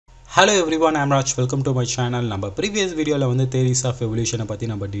Hello everyone, I'm Raj. Welcome to my channel. நம்ம previous videoல வந்து theories of evolution பத்தி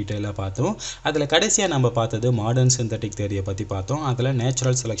நம்ம டீடைலா பார்த்தோம். அதுல கடைசியா நம்ம பார்த்தது modern synthetic theory பத்தி பார்த்தோம். அதுல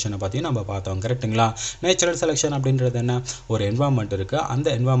natural selection பத்தி நம்ம பார்த்தோம். கரெக்ட்டுங்களா? natural selection அப்படின்றது என்ன? ஒரு environment இருக்கு. அந்த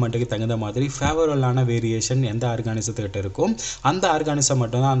environmentக்கு தகுந்த மாதிரி favorable-ஆன variation எந்த ஆர்கானிசத்துக்கிட்ட இருக்கும், அந்த ஆர்கானிசம்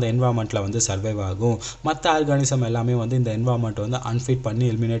மட்டும் தான் அந்த environmentல வந்து survive ஆகும். மற்ற ஆர்கானிசம் எல்லாமே வந்து இந்த environment வந்து unfit பண்ணி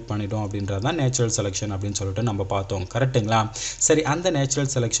eliminate பண்ணிடும் அப்படின்றது தான் natural selection அப்படினு சொல்லிட்டு நம்ம பார்த்தோம். கரெக்ட்டுங்களா? சரி, அந்த natural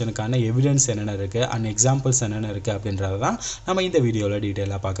selection evidence என்னென்ன இருக்கு and examples என்னென்ன இருக்கு அப்படின்றத தான் நம்ம இந்த வீடியோல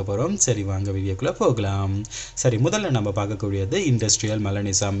டீடைலா பார்க்க போறோம். சரி, வாங்க வீடியோக்குள்ள போகலாம். சரி, முதல்ல நம்ம பார்க்கக்கூடியது இண்டஸ்ட்ரியல்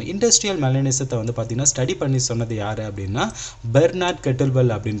மெலனிசம். இண்டஸ்ட்ரியல் மெலனிசத்தை வந்து பாத்தீங்கன்னா ஸ்டடி பண்ணி சொன்னது யாரு அப்படின்னா பெர்னார்ட்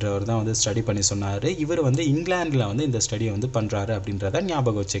கெட்டில்வெல் அப்படின்றவர் தான் வந்து ஸ்டடி பண்ணி சொன்னாரு. இவர் வந்து இங்கிலாந்துல வந்து இந்த ஸ்டடியை வந்து பண்றாரு அப்படின்றத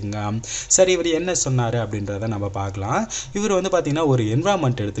ஞாபகம் வச்சுக்கங்க. சரி, இவர் என்ன சொன்னாரு அப்படின்றத நம்ம பார்க்கலாம். இவர் வந்து பாத்தீங்கன்னா ஒரு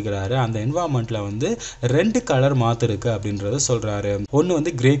என்வரான்மெண்ட் எடுத்துக்கிறாரு. அந்த என்வரான்மெண்ட்ல வந்து ரெண்டு கலர் மாத்து இருக்கு அப்படின்றத சொல்றாரு. ஒன்னு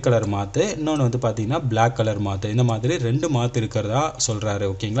வந்து கிரே கலர் மாத்து, இன்னொன்று வந்து பார்த்தீங்கன்னா பிளாக் கலர் மாத்து. இந்த மாதிரி ரெண்டு மாத்து இருக்கிறதா சொல்றாரு.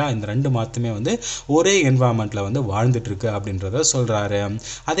 ஓகேங்களா? இந்த ரெண்டு மாத்துமே வந்து ஒரே என்வரான்மெண்ட்ல வந்து வாழ்ந்துட்டு இருக்கு அப்படின்றத சொல்றாரு.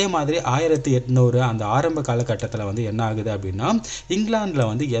 அதே மாதிரி 1800 அந்த ஆரம்ப காலகட்டத்தில் வந்து என்ன ஆகுது அப்படின்னா இங்கிலாந்துல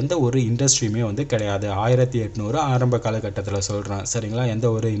வந்து எந்த ஒரு இண்டஸ்ட்ரியுமே வந்து கிடையாது. 1800 ஆரம்ப காலகட்டத்தில் சொல்றேன். சரிங்களா? எந்த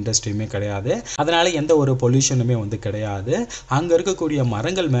ஒரு இண்டஸ்ட்ரியுமே கிடையாது. அதனால எந்த ஒரு பொல்யூஷனுமே வந்து கிடையாது. அங்க இருக்கக்கூடிய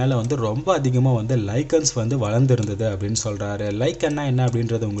மரங்கள் மேல வந்து ரொம்ப அதிகமா வந்து லைக்கன்ஸ் வந்து வளர்ந்துருந்தது அப்படின்னு சொல்றாரு. லைக்கன்னா என்ன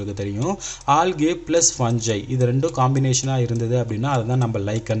அப்படின்றது உங்களுக்கு தெரியும். ஆல்கே பிளஸ் ஃபஞ்சை இது ரெண்டும் காம்பினேஷனா இருந்தது அப்படின்னா அதுதான் நம்ம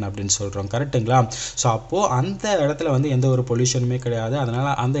லைக்கன் அப்படின்னு சொல்றோம். கரெக்ட்டுங்களா? ஸோ அப்போ அந்த இடத்துல வந்து எந்த ஒரு பொல்யூஷனுமே கிடையாது. அதனால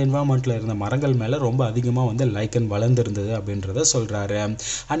அந்த என்வரான்மெண்ட்ல இருந்த மரங்கள் மேல ரொம்ப அதிகமா வந்து லைக்கன் வளர்ந்துருந்தது அப்படின்றத சொல்றாரு.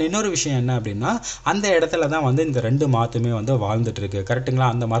 அண்ட் இன்னொரு விஷயம் என்ன அப்படின்னா அந்த இடத்துல தான் வந்து இந்த ரெண்டு மாத்துமே வந்து வாழ்ந்துட்டு இருக்கு. கரெக்ட்டுங்களா?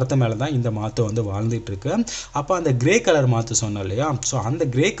 அந்த மரத்து மேல தான் இந்த மாத்து வந்து வாழ்ந்துட்டு இருக்கு. அப்போ அந்த கிரே கலர் மாத்து சொன்னோம் இல்லையா? ஸோ அந்த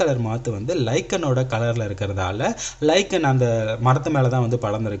கிரே கலர் மாத்து வந்து லைக்கனோட கலர்ல இருக்கிறதால லைக்கன் அந்த மரத்து மேல தான் வந்து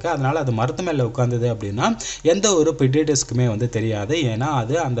படர்ந்திருக்கு. அதனால அது மரத்து மேல உட்கார்ந்தது அப்படின்னா எந்த ஒரு பிரெடேட்டர்ஸ்க்குமே வந்து தெரியாது. ஏன்னா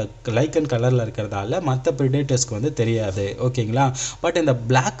அது அந்த லைக்கன் கலர்ல இருக்கிறதால மற்ற பிரெடேட்டர்ஸ்க்கு வந்து தெரியாது. ஓகேங்களா? பட் இந்த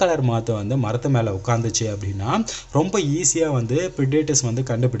பிளாக் கலர் மாத்து வந்து மரத்து மேல உட்கார்ந்துச்சு அப்படின்னா ரொம்ப ஈஸியா வந்து பிரெடேட்டர்ஸ் வந்து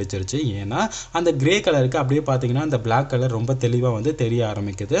கண்டுபிடிச்சிருச்சு. ஏன்னா அந்த கிரே கலருக்கு அப்படியே பார்த்தீங்கன்னா அந்த பிளாக் கலர் ரொம்ப தெளிவா வந்து தெரிய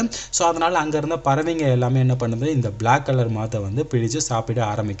ஆரம்பிக்குது. ஸோ அதனால அங்க இருந்த பறவைங்க எல்லாமே என்ன பண்ணுது, இந்த பிளாக் கலர் மாத்தை வந்து பிடிச்சு சாப்பிட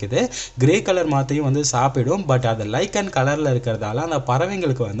ஆரம்பிக்குது. கிரே கலர் மாத்தையும் வந்து சாப்பிடும். பட் அது லைக்கன் கலர்ல இருக்கிறதால அந்த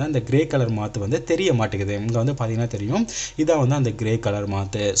பறவைங்களுக்கு வந்து அந்த கிரே கலர் மாத்து வந்து தெரிய மாட்டேங்குது. இங்க வந்து பாத்தீங்கன்னா தெரியும், இதான் வந்து அந்த கிரே கலர்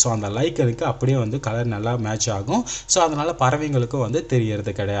மாத்து. ஸோ அந்த லைக்கனுக்கு அப்படியே வந்து கலர் நல்லா மேட்ச் ஆகும். ஸோ அதனால பறவைங்களுக்கும் வந்து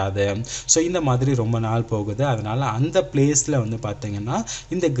தெரியறது கிடையாது. ஸோ இந்த மாதிரி ரொம்ப நாள் போகுது. அதனால அந்த பிளேஸ்ல வந்து பாத்தீங்கன்னா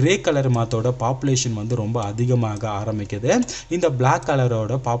இந்த கிரே கலர் மாத்தோட பாப்புலேஷன் வந்து ரொம்ப அதிகமாக ஆரம்பிக்குது. இந்த பிளாக்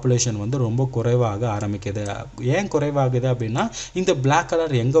கலரோட பாப்புலேஷன் வந்து ரொம்ப குறைவாக ஆரம்பிக்குது. ஏன் குறைவாகுது அப்படின்னா இந்த பிளாக்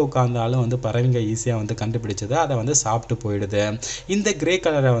கலர் எங்க உட்கார்ந்தாலும் வந்து பறவைங்க ஈஸியா வந்து கண்டுபிடிச்சது, அதை வந்து சாப்பிட்டு போயிடுது. இந்த கிரே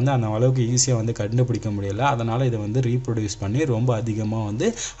கலரை வந்து அந்த அளவுக்கு ஈஸியாக வந்து கண்டுபிடிக்க முடியல. அதனால இதை வந்து ரீப்ரொடியூஸ் பண்ணி ரொம்ப அதிகமாக வந்து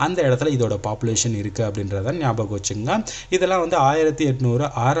அந்த இடத்துல இதோட பாப்புலேஷன் இருக்கு அப்படின்றத ஞாபகம் வச்சுங்க. இதெல்லாம் வந்து 1800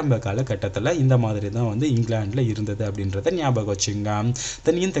 ஆரம்ப காலகட்டத்தில் இந்த மாதிரி தான் வந்து இங்கிலாந்துல இருந்தது அப்படின்றத ஞாபகம் வச்சுங்க.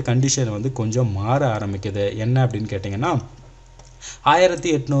 தென் இந்த கண்டிஷன் வந்து கொஞ்சம் மாற ஆரம்பிக்குது. என்ன அப்படின்னு கேட்டிங்கன்னா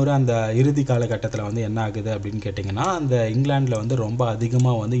 1800 அந்த இறுதி காலகட்டத்தில் வந்து என்ன ஆகுது அப்படின்னு கேட்டிங்கன்னா அந்த இங்கிலாந்துல வந்து ரொம்ப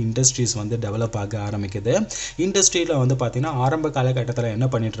அதிகமாக வந்து இண்டஸ்ட்ரீஸ் வந்து டெவலப் ஆக ஆரம்பிக்குது. இண்டஸ்ட்ரியில் வந்து பார்த்தீங்கன்னா ஆரம்ப காலகட்டத்தில் என்ன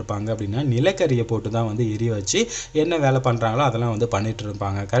பண்ணிட்டு இருப்பாங்க அப்படின்னா நிலக்கரியை போட்டு தான் வந்து எரிய வச்சு என்ன வேலை பண்ணுறாங்களோ அதெல்லாம் வந்து பண்ணிட்டு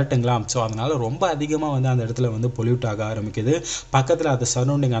இருப்பாங்க. கரெக்டுங்களா? ஸோ அதனால ரொம்ப அதிகமாக வந்து அந்த இடத்துல வந்து பொல்யூட் ஆக ஆரம்பிக்குது. பக்கத்தில் அது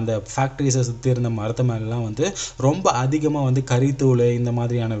சரௌண்டிங் அந்த ஃபேக்ட்ரிஸை சுற்றி இருந்த மரத்து மேலாம் வந்து ரொம்ப அதிகமாக வந்து கரித்தூள் இந்த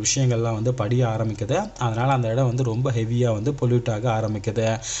மாதிரியான விஷயங்கள்லாம் வந்து படிய ஆரம்பிக்குது. அதனால அந்த இடம் வந்து ரொம்ப ஹெவியாக வந்து பொல்யூட் ஆக ஆரம்பிக்குது.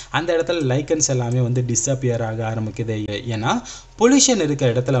 அந்த இடத்துல லைக்கன்ஸ் எல்லாமே வந்து டிஸப்பியர் ஆக ஆரம்பிக்குது. ஏன்னா பொல்யூஷன் இருக்க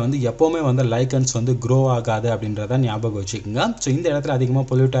இடத்துல வந்து எப்போவுமே வந்து லைக்கன்ஸ் வந்து க்ரோ ஆகாது அப்படின்றத ஞாபகம் வச்சுக்கோங்க. ஸோ இந்த இடத்துல அதிகமாக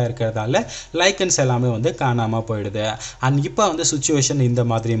பொல்யூட்டாக இருக்கிறதால லைக்கன்ஸ் எல்லாமே வந்து காணாமல் போயிடுது. அண்ட் இப்போ வந்து சுச்சுவேஷன் இந்த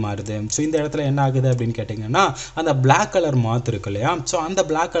மாதிரி மாறுது. ஸோ இந்த இடத்துல என்ன ஆகுது அப்படின்னு கேட்டிங்கன்னா அந்த பிளாக் கலர் மாத்து இருக்கு இல்லையா? ஸோ அந்த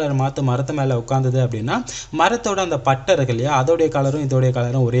பிளாக் கலர் மாத்து மரத்து மேலே உட்காந்துது அப்படின்னா மரத்தோட அந்த பட்டை இருக்கு இல்லையா, அதோடைய கலரும் இதோடைய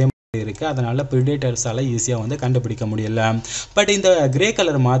கலரும் ஒரே இருக்கு. அதனால பிரெடேட்டர்ஸால ஈஸியா வந்து கண்டுபிடிக்க முடியல. பட் இந்த கிரே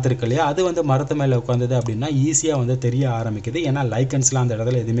கலர் மாத்து இருக்கு இல்லையா, அது வந்து மரத்து மேல உட்கார்ந்தது அப்படின்னா ஈஸியா வந்து தெரிய ஆரம்பிக்குது. ஏன்னா லைக்கன்ஸ்லாம் அந்த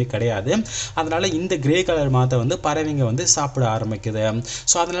இடத்துல எதுவுமே கிடையாது. அதனால இந்த கிரே கலர் மாத்தை வந்து பறவைங்க வந்து சாப்பிட ஆரம்பிக்குது.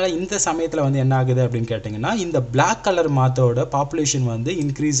 ஸோ அதனால இந்த சமயத்தில் வந்து என்ன ஆகுது அப்படின்னு கேட்டிங்கன்னா இந்த பிளாக் கலர் மாத்தோட பாப்புலேஷன் வந்து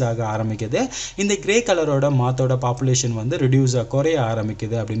இன்க்ரீஸ் ஆக ஆரம்பிக்குது. இந்த கிரே கலரோட மாத்தோட பாப்புலேஷன் வந்து குறைய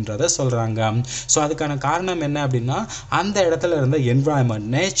ஆரம்பிக்குது அப்படின்றத சொல்றாங்க. ஸோ அதுக்கான காரணம் என்ன அப்படின்னா அந்த இடத்துல இருந்த என்வரான்மெண்ட்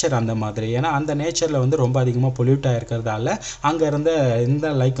நேச்சர் அந்த மாதிரி. ஏன்னா அந்த நேச்சரில் வந்து ரொம்ப அதிகமாக பொல்யூட் ஆகிருக்கிறதால அங்கே இருந்த இந்த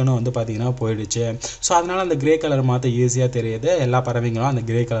லைக்கனும் வந்து பார்த்திங்கன்னா போயிடுச்சு. ஸோ அதனால் அந்த கிரே கலர் மாற்ற ஈஸியாக தெரியுது. எல்லா பறவைங்களும் அந்த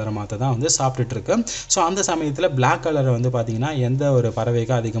கிரே கலர் மாற்ற தான் வந்து சாப்பிட்டுட்டு இருக்கு. ஸோ அந்த சமயத்தில் பிளாக் கலர் வந்து பார்த்திங்கன்னா எந்த ஒரு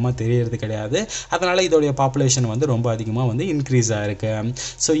பறவைக்கும் அதிகமாக தெரியறது கிடையாது. அதனால் இதோடைய பாப்புலேஷன் வந்து ரொம்ப அதிகமாக வந்து இன்க்ரீஸ் ஆகிருக்கு.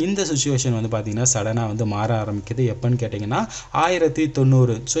 ஸோ இந்த சுச்சுவேஷன் வந்து பார்த்திங்கன்னா சடனாக வந்து மாற ஆரம்பிக்குது. எப்போன்னு கேட்டிங்கன்னா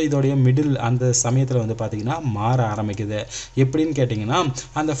 1990. ஸோ இதோடைய மிடில் அந்த சமயத்தில் வந்து பார்த்திங்கன்னா மாற ஆரம்பிக்குது. எப்படின்னு கேட்டிங்கன்னா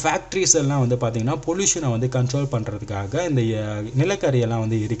அந்த ஃபேக்ட்ரிஸ் எல்லாம் வந்து பார்த்திங்கன்னா பொல்யூஷனை வந்து கண்ட்ரோல் பண்ணுறதுக்காக இந்த நிலக்கரியெல்லாம்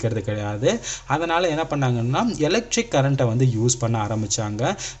வந்து இருக்கிறது கிடையாது. அதனால் என்ன பண்ணாங்கன்னா எலக்ட்ரிக் கரண்ட்டை வந்து யூஸ் பண்ண ஆரம்பித்தாங்க.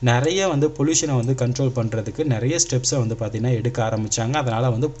 நிறைய வந்து பொல்யூஷனை வந்து கண்ட்ரோல் பண்ணுறதுக்கு நிறைய ஸ்டெப்ஸை வந்து பார்த்திங்கன்னா எடுக்க ஆரம்பித்தாங்க. அதனால்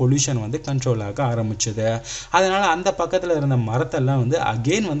வந்து பொல்யூஷன் வந்து கண்ட்ரோல் ஆக ஆரம்பிச்சுது. அதனால் அந்த பக்கத்தில் இருந்த மரத்தெல்லாம் வந்து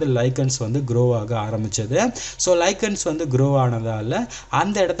அகெயின் வந்து லைக்கன்ஸ் வந்து க்ரோ ஆக ஆரம்பிச்சது. ஸோ லைக்கன்ஸ் வந்து க்ரோ ஆனதால்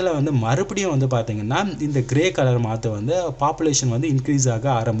அந்த இடத்துல வந்து மறுபடியும் வந்து பார்த்திங்கன்னா இந்த கிரே கலர் மாற்று வந்து பாப்புலேஷன் வந்து இன்க்ரீஸ் ஆக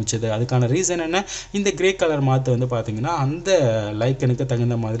ஆரம்பிச்சது. அதுக்கான ரீசன் என்ன? இந்த கிரே கலர் மாற்று வந்து பார்த்திங்கன்னா அந்த லைக்கனுக்கு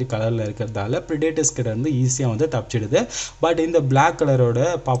தகுந்த மாதிரி கலரில் இருக்கிறதால ப்ரிடேட்டர்ஸ் கிட்ட இருந்து ஈஸியாக வந்து தப்பிச்சிடுது. பட் இந்த பிளாக் கலரோட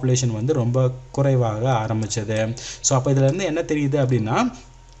பாப்புலேஷன் வந்து ரொம்ப குறைவாக ஆரம்பிச்சது. ஸோ அப்போ இதுலேருந்து என்ன தெரியுது அப்படின்னா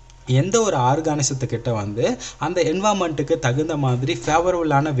எந்த ஒரு ஆர்கானிசத்துக்கிட்ட வந்து அந்த என்வாமெண்ட்டுக்கு தகுந்த மாதிரி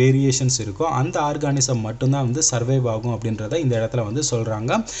ஃபேவரபுளான வேரியேஷன்ஸ் இருக்கோ அந்த ஆர்கானிசம் மட்டும்தான் வந்து சர்வைவ் ஆகும் அப்படின்றத இந்த இடத்துல வந்து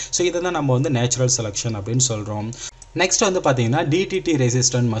சொல்கிறாங்க. ஸோ இதை தான் நம்ம வந்து நேச்சுரல் செலெக்ஷன் அப்படின்னு சொல்கிறோம். நெக்ஸ்ட் வந்து பார்த்தீங்கன்னா DDT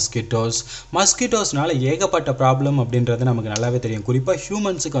ரெசிஸ்டன்ட் மஸ்கிட்டோஸ்னால ஏகப்பட்ட ப்ராப்ளம் அப்படின்றது நமக்கு நல்லாவே தெரியும். குறிப்பாக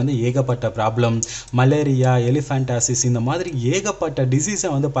ஹியூமன்ஸுக்கு வந்து ஏகப்பட்ட ப்ராப்ளம், மலேரியா, எலிஃபண்டாசிஸ் இந்த மாதிரி ஏகப்பட்ட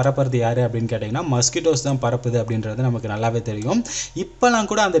டிசீஸை வந்து பரப்புறது யார் அப்படின்னு கேட்டிங்கன்னா மஸ்கிட்டோஸ் தான் பரப்புது அப்படின்றது நமக்கு நல்லாவே தெரியும். இப்போலாம்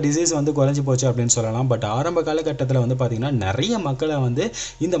கூட அந்த டிசீஸ் வந்து குறைஞ்சி போச்சு அப்படின்னு சொல்லலாம். பட் ஆரம்ப காலகட்டத்தில் வந்து பார்த்திங்கன்னா நிறைய மக்களை வந்து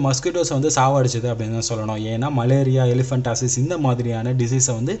இந்த மஸ்கிட்டோஸ் வந்து சாவடிச்சுது அப்படின்னு தான் சொல்லணும். ஏன்னா மலேரியா, எலிஃபண்டாசிஸ் இந்த மாதிரியான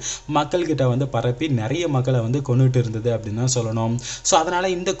டிசீஸை வந்து மக்கள்கிட்ட வந்து பரப்பி நிறைய மக்களை வந்து கொண்டுட்டு இருந்தது அப்படின்னு தான் சொல்லணும். ஸோ அதனால்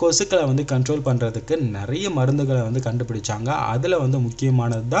இந்த கொசுக்களை வந்து கண்ட்ரோல் பண்ணுறதுக்கு நிறைய மருந்துகளை வந்து கண்டுபிடிச்சாங்க. அதில் வந்து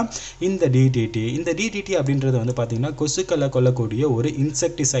முக்கியமானது தான் இந்த DDT. இந்த DDT அப்படின்றது வந்து பார்த்திங்கன்னா கொசுக்களை கொல்லக்கூடிய ஒரு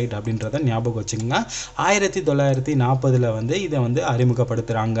இன்செக்டிசைட் அப்படின்றத ஞாபகம் வச்சுக்கோங்க. 1940 வந்து இதை வந்து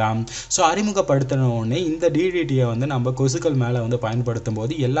அறிமுகப்படுத்துகிறாங்க. ஸோ அறிமுகப்படுத்தின உடனே இந்த DDTயை வந்து நம்ம கொசுக்கள் மேலே வந்து பயன்படுத்தும்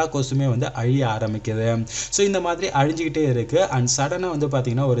போது எல்லா கொசுமே வந்து அழிய ஆரம்பிக்குது. ஸோ இந்த மாதிரி அழிஞ்சிக்கிட்டே இருக்குது. அண்ட் சடனாக வந்து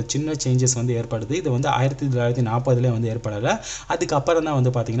பார்த்திங்கன்னா ஒரு சின்ன சேஞ்சஸ் வந்து ஏற்படுது. இது வந்து 1940 வந்து ஏற்படலை, அதுக்கப்புறம் தான்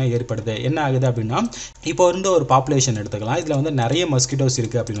வந்து பார்த்திங்கன்னா ஏற்படுது. என்ன ஆகுது அப்படின்னா இப்போ இருந்த ஒரு பாப்புலேஷன் எடுத்துக்கலாம். இதில் வந்து நிறைய மஸ்கிட்டோஸ்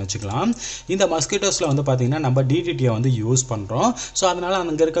இருக்குது அப்படின்னு வச்சுக்கலாம். இந்த மஸ்கிட்டோஸில் வந்து பார்த்திங்கன்னா நம்ம DDTயை வந்து யூஸ் பண்ணுறோம். ஸோ அதனால்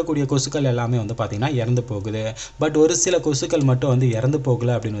அங்கே இருக்கக்கூடிய கொசுக்கள் எல்லாமே வந்து பார்த்திங்கன்னா இறந்து போகுது. பட் ஒரு சில கொசுக்கள் மட்டும் வந்து இறந்து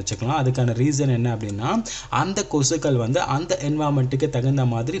போகலை அப்படின்னு வச்சுக்கலாம். அதுக்கான ரீசன் என்ன அப்படின்னா அந்த கொசுக்கள் வந்து அந்த என்வாமெண்ட்டுக்கு தகுந்த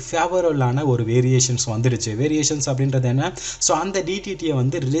மாதிரி ஃபேவரபுளான ஒரு வேரியேஷன்ஸ் வந்துடுச்சு. வேரியேஷன்ஸ் அப்படின்றது என்ன? ஸோ அந்த DDTயை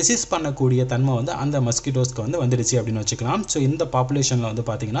வந்து ரெசிஸ்ட் பண்ணக்கூடிய தன்மை வந்து அந்த மஸ்கிட்டோஸ்க்கு வந்து வந்துடுச்சு அப்படின்னு வச்சுக்கலாம். ஸோ இந்த பாப்புலேஷனில் வந்து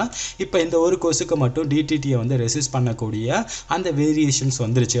பார்த்தீங்கன்னா இப்போ இந்த ஒரு கொசுக்கு மட்டும் DDTயை வந்து ரெசிஸ்ட் பண்ணக்கூடிய அந்த வேரியேஷன்ஸ்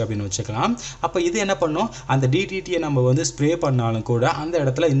வந்துருச்சு அப்படின்னு வச்சுக்கலாம். அப்போ இது என்ன பண்ணும்? அந்த DDTயை நம்ம வந்து ஸ்ப்ரே பண்ணாலும் கூட அந்த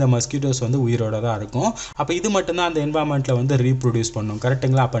இடத்துல இந்த மஸ்கிட்டோஸ் வந்து உயிரோட தான் இருக்கும். அப்போ இது மட்டும்தான் அந்த என்வாமெண்ட்டில் வந்து ரீப்ரொடியூஸ் பண்ணும்.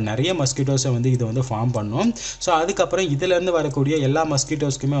 கரெக்டுங்களா? அப்போ நிறைய மஸ்கிட்டோஸை வந்து இது வந்து ஃபார்ம் பண்ணும். ஸோ அதுக்கப்புறம் இதுலேருந்து வரக்கூடிய எல்லா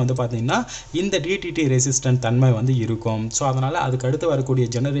மஸ்கிட்டோஸ்க்குமே வந்து பார்த்தீங்கன்னா இந்த DDT ரெசிஸ்டன்ட் தன்மை வந்து இருக்கும். ஸோ அதனால் அதுக்கு அடுத்து வரக்கூடிய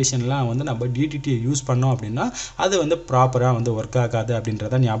ஜெனரேஷன்லாம் வந்து நம்ம DDTயை யூஸ் பண்ணோம் அப்படின்னா அது வந்து ப்ராப்பராக வந்து ஒர்க் ஆகாது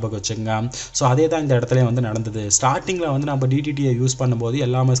அப்படின்றத ஞாபகம் வச்சுங்க. ஸோ அதே தான் இந்த இடத்துல வந்து நடந்தது. ஸ்டார்டிங்கில் வந்து நம்ம DDTயை யூஸ் பண்ணும்போது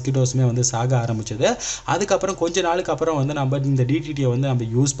எல்லா மஸ்கிட்டோஸுமே வந்து சாக ஆரம்பிச்சது. அதுக்கப்புறம் கொஞ்ச நாளுக்கு அப்புறம் வந்து நம்ம இந்த DDTயை வந்து நம்ம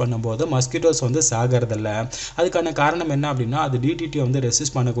யூஸ் பண்ணும்போது மஸ்கிட்டோஸ் வந்து சாகிறதில்ல. அதுக்கான காரணம் என்ன அப்படின்னா அது DDTயை வந்து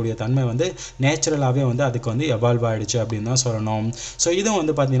ரெசிஸ்ட் பண்ணக்கூடிய தன்மை வந்து நேச்சுரலாகவே வந்து அதுக்கு வந்து எவால்வ் ஆகிடுச்சு அப்படின்னு தான் சொல்லணும். ஸோ இதுவும்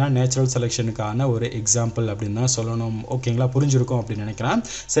வந்து பார்த்தீங்கன்னா நேச்சுரல் செலெக்ஷனுக்கான ஒரு எக்ஸாம்பிள் அப்படின்னு தான் சொல்லணும். ஓகேங்களா? புரிஞ்சிருக்கும் அப்படின்னு நினைக்கிறேன்.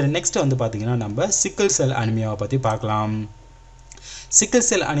 சரி, நெக்ஸ்ட் வந்து பார்த்தீங்கன்னா நம்ம சிக்கிள் செல் அனிமியாவை பற்றி பார்க்கலாம். சிக்கிள்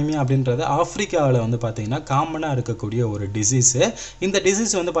செல் அனிமியா அப்படின்றது ஆப்பிரிக்காவில் வந்து பார்த்திங்கன்னா காமனாக இருக்கக்கூடிய ஒரு டிசீஸு. இந்த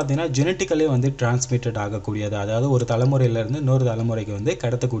டிசீஸ் வந்து பார்த்திங்கன்னா ஜெனட்டிக்கலே வந்து டிரான்ஸ்மிட்டட் ஆகக்கூடியது. அதாவது ஒரு தலைமுறையிலேருந்து இன்னொரு தலைமுறைக்கு வந்து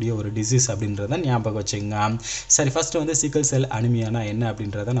கடத்தக்கூடிய ஒரு டிசீஸ் அப்படின்றத ஞாபகம் வச்சுங்க. சரி, ஃபஸ்ட்டு வந்து சிக்கிள் செல் அனிமியானா என்ன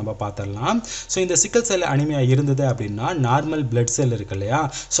அப்படின்றத நம்ம பார்த்துடலாம். ஸோ இந்த சிக்கிள் செல் அனிமியா இருந்தது அப்படின்னா நார்மல் பிளட் செல் இருக்கு இல்லையா?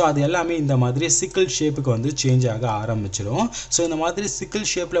 ஸோ அது எல்லாமே இந்த மாதிரி சிக்கிள் ஷேப்புக்கு வந்து சேஞ்ச் ஆக ஆரம்பிச்சிடும். ஸோ இந்த மாதிரி சிக்கிள்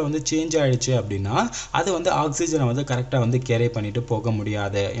ஷேப்பில் வந்து சேஞ்ச் ஆகிடுச்சு அப்படின்னா அது வந்து ஆக்சிஜனை வந்து கரெக்டாக வந்து கேரி பண்ணிட்டு போக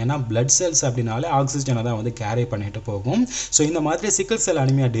முடியாது. ஏன்னா பிளட் செல்ஸ் அப்படின்னாலே ஆக்சிஜனை தான் வந்து கேரி பண்ணிட்டு போகும். ஸோ இந்த மாதிரி சிக்கிள் செல்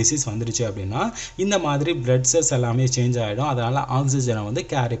அனிமியா டிசீஸ் வந்துடுச்சு அப்படின்னா இந்த மாதிரி பிளட் செல்ஸ் எல்லாமே சேஞ்ச் ஆகிடும். அதனால் ஆக்சிஜனை வந்து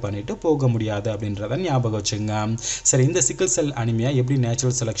கேரி பண்ணிட்டு போக முடியாது அப்படின்றத ஞாபகம் வச்சுங்க. சரி, இந்த சிக்கிள் செல் அனிமியா எப்படி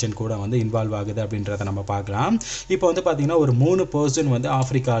நேச்சுரல் செலெக்ஷன் கூட வந்து இன்வால்வ் ஆகுது அப்படின்றத நம்ம பார்க்கலாம். இப்போ வந்து பார்த்தீங்கன்னா ஒரு 3 பர்சன் வந்து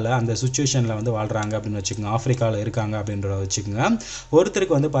ஆப்பிரிக்காவில் அந்த சுச்சுவேஷனில் வந்து வாழ்கிறாங்க அப்படின்னு வச்சுக்கோங்க. ஆப்பிரிக்காவில் இருக்காங்க அப்படின்றத வச்சுக்கோங்க.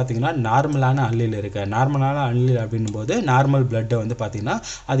 ஒருத்தருக்கு வந்து பார்த்தீங்கன்னா நார்மலான அல்லில் இருக்கு. நார்மலான அல்லில் அப்படின் போது நார்மல் பிளட்டை வந்து வந்து பார்த்தீங்கன்னா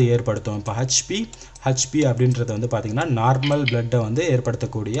அது ஏற்படுத்தும். இப்போ ஹெச்பி அப்படின்றது வந்து பார்த்தீங்கன்னா நார்மல் பிளட்டை வந்து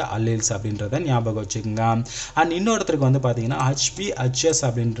ஏற்படுத்தக்கூடிய அல்லீல்ஸ் அப்படின்றத ஞாபகம் வச்சுக்கோங்க. அண்ட் இன்னொருத்தருக்கு வந்து பார்த்தீங்கன்னா ஹெச்எஸ்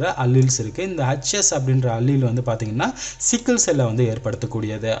அப்படின்ற அல்லீல்ஸ் இருக்குது. இந்த ஹெச்எஸ் அப்படின்ற அல்லீல் வந்து பார்த்தீங்கன்னா சிக்கிள் செல்லை வந்து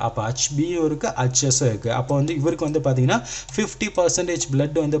ஏற்படுத்தக்கூடியது. அப்போ ஹெச்பியும் இருக்குது ஹெச்எஸும் இருக்குது. அப்போ வந்து இவருக்கு வந்து பார்த்தீங்கன்னா 50%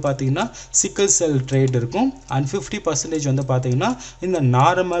 பிளட் வந்து பார்த்தீங்கன்னா சிக்கிள் செல் ட்ரேட் இருக்கும் அண்ட் 50% வந்து பார்த்தீங்கன்னா இந்த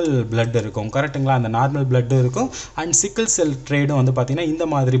நார்மல் பிளட் இருக்கும். கரெக்டுங்களா? அந்த நார்மல் பிளட்டும் இருக்கும் அண்ட் சிக்கிள் செல் ட்ரேடும் வந்து பார்த்தீங்கன்னா இந்த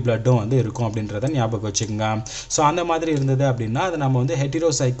மாதிரி பிளட்டும் வந்து இருக்கும் அப்படின்றத ஞாபகம் வச்சுக்கோங்க. ஸோ அந்த மாதிரி இருந்தது அப்படின்னா அதை நம்ம வந்து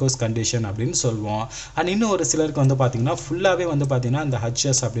ஹெட்டிரோசைகோஸ் கண்டிஷன் அப்படின்னு சொல்லுவோம். அண்ட் இன்னும் ஒரு சிலருக்கு வந்து பார்த்தீங்கன்னா ஃபுல்லாகவே வந்து பார்த்தீங்கன்னா இந்த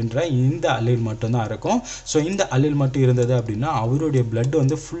ஹெச்எஸ் அப்படின்ற இந்த அல்லீல் மட்டும்தான் இருக்கும். ஸோ இந்த அல்லீல் மட்டும் இருந்தது அப்படின்னா அவருடைய பிளட்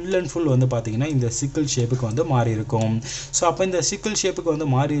வந்து ஃபுல் அண்ட் ஃபுல் வந்து பார்த்தீங்கன்னா இந்த சிக்கிள் ஷேப்புக்கு வந்து மாறி இருக்கும். ஸோ அப்போ இந்த சிக்கிள் ஷேப்புக்கு வந்து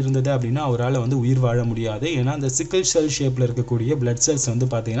மாறி இருந்தது அப்படின்னா அவரால் வந்து உயிர் வாழ முடியாது. ஏன்னா அந்த சிக்கிள் செல் ஷேப்பில் இருக்கக்கூடிய பிளட் செல்ஸ் வந்து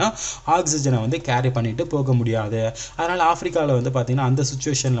பார்த்தீங்கன்னா ஆக்சிஜனை வந்து கேரி பண்ணிட்டு போக முடியாது. அதனால் ஆப்பிரிக்காவில் வந்து பார்த்தீங்கன்னா அந்த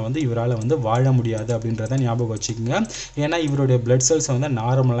சுச்சுவேஷனில் வந்து இவரால் வந்து வாழ முடியாது அப்படின்றத ஞாபகம் வச்சுக்கோங்க. ஏன்னா இவருடைய பிளட் செல்ஸ் வந்து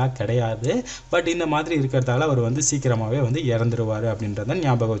நார்மலாக கிடையாது. பட் இந்த மாதிரி இருக்கிறதால அவர் வந்து சீக்கிரமாகவே வந்து இறந்துருவார் அப்படின்றத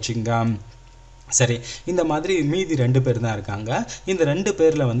ஞாபகம் வச்சுக்கோங்க. சரி, இந்த மாதிரி மீதி 2 பேர் தான் இருக்காங்க. இந்த 2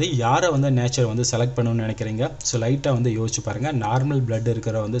 பேரில் வந்து யாரை வந்து நேச்சர் வந்து செலக்ட் பண்ணணும்னு நினைக்கிறீங்க? ஸோ லைட்டாக வந்து யோசிச்சு பாருங்கள். நார்மல் பிளட்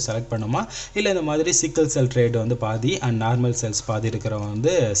இருக்கிற வந்து செலக்ட் பண்ணுமா, இல்லை இந்த மாதிரி சிக்கிள் செல் ட்ரேட் வந்து பாதி அண்ட் நார்மல் செல்ஸ் பாதி இருக்கிறவங்க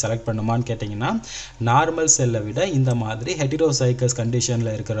வந்து செலக்ட் பண்ணுமான்னு கேட்டிங்கன்னா நார்மல் செல்லை விட இந்த மாதிரி ஹெட்டிரோசைகஸ்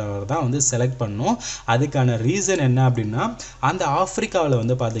கண்டிஷனில் இருக்கிறவர் தான் வந்து செலக்ட் பண்ணணும். அதுக்கான ரீசன் என்ன அப்படின்னா அந்த ஆப்பிரிக்காவில்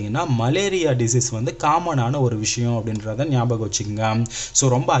வந்து பார்த்தீங்கன்னா மலேரியா டிசீஸ் வந்து காமனான ஒரு விஷயம் அப்படின்றத ஞாபகம் வச்சுக்கோங்க. ஸோ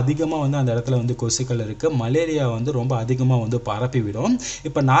ரொம்ப அதிகமாக வந்து அந்த இடத்துல வந்து கொசுக்கள் இருக்குது. மலேரியா வந்து ரொம்ப அதிகமாக வந்து பரப்பிவிடும்.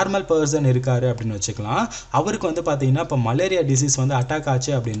 இப்போ நார்மல் பர்சன் இருக்காரு அப்படின்னு வச்சுக்கலாம். அவருக்கு வந்து பார்த்தீங்கன்னா இப்போ மலேரியா டிசீஸ் வந்து அட்டாக்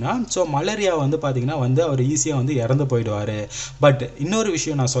ஆச்சு அப்படின்னா ஸோ மலேரியா வந்து பார்த்தீங்கன்னா வந்து அவர் ஈஸியாக வந்து இறந்து போயிடுவார். பட் இன்னொரு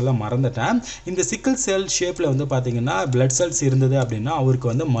விஷயம் நான் சொல்ல மறந்துட்டேன். இந்த சிக்கிள் செல் ஷேப்பில் வந்து பார்த்தீங்கன்னா பிளட் செல்ஸ் இருந்தது அப்படின்னா அவருக்கு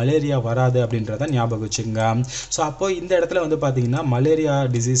வந்து மலேரியா வராது அப்படின்றத ஞாபகம் வச்சுங்க. ஸோ அப்போ இந்த இடத்துல வந்து பார்த்தீங்கன்னா மலேரியா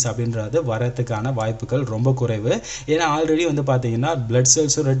டிசீஸ் அப்படின்றது வரதுக்கான வாய்ப்புகள் ரொம்ப குறைவு. ஏன்னா ஆல்ரெடி வந்து பார்த்தீங்கன்னா பிளட்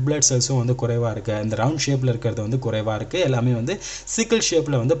செல்ஸும் ரெட் பிளட் செல்ஸும் வந்து குறைவாக இருக்குது. இந்த ரவுண்ட் ஷேப்பில் இருக்கிறது வந்து குறைவாக இருக்குது. எல்லாமே வந்து சிக்கிள்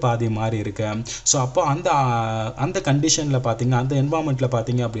ஷேப்பில் வந்து பாதி மாறி இருக்கு. ஸோ அப்போ அந்த கண்டிஷனில் பார்த்தீங்க அந்த என்வாமெண்ட்டில்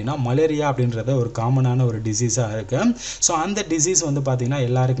பார்த்தீங்க அப்படின்னா மலேரியா அப்படின்றது ஒரு காமனான ஒரு டிசீஸாக இருக்குது. ஸோ அந்த டிசீஸ் வந்து பார்த்தீங்கன்னா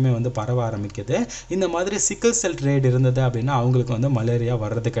எல்லாருக்குமே வந்து பரவ ஆரம்பிக்குது. இந்த மாதிரி சிக்கிள் செல் ட்ரேட் இருந்தது அப்படின்னா அவங்களுக்கு வந்து மலேரியா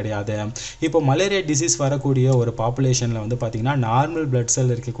வர்றது கிடையாது. இப்போ மலேரியா டிசீஸ் வரக்கூடிய ஒரு பாப்புலேஷனில் வந்து பார்த்தீங்கன்னா நார்மல் பிளட்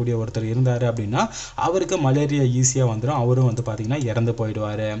செல் இருக்கக்கூடிய ஒருத்தர் இருந்தார் அப்படின்னா அவருக்கு மலேரியா ஈஸியாக வந்துடும். அவரும் வந்து பார்த்தீங்கன்னா இறந்து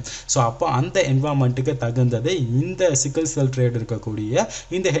போயிடுவார். ஸோ அப்போ அந்த என்வாமெண்ட்டுக்கு தகுந்தது இந்த சிக்கிள் செல் ட்ரேட் இருக்கக்கூடிய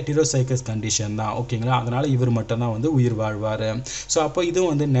இந்த ஹெட்டிரோசைகஸ் கண்டிஷன் தான். ஓகேங்களா? அதனால் இவர் மட்டும்தான் வந்து உயிர் வாழ்வார். ஸோ அப்போ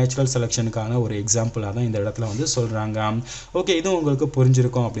இதுவும் வந்து நேச்சுரல் செலெக்ஷனுக்கான ஒரு எக்ஸாம்பிளாக தான் இந்த இடத்துல வந்து சொல்கிறாங்க. ஓகே, இதுவும் உங்களுக்கு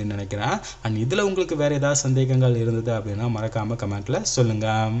புரிஞ்சிருக்கும் அப்படின்னு நினைக்கிறேன். அண்ட் இதில் உங்களுக்கு வேறு ஏதாவது சந்தேகங்கள் இருந்தது அப்படின்னா மறக்காமல் கமெண்ட்டில்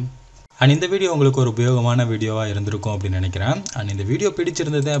சொல்லுங்கள். அண்ட் இந்த வீடியோ உங்களுக்கு ஒரு உபயோகமான வீடியோவாக இருந்திருக்கும் அப்படின்னு நினைக்கிறேன். அண்ட் இந்த வீடியோ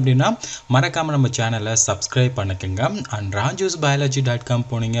பிடிச்சிருந்தது அப்படின்னா மறக்காமல் நம்ம சேனலை சப்ஸ்கிரைப் பண்ணிக்கோங்க. அண்ட் rajusbiology.com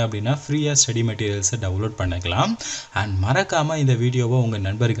போனீங்க அப்படின்னா ஃப்ரீயாக ஸ்டடி மெட்டீரியல்ஸை டவுன்லோட் பண்ணிக்கலாம். அண்ட் மறக்காமல் இந்த வீடியோவை உங்கள்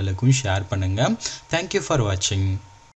நண்பர்களுக்கும் ஷேர் பண்ணுங்கள். தேங்க்யூ ஃபார் வாட்சிங்.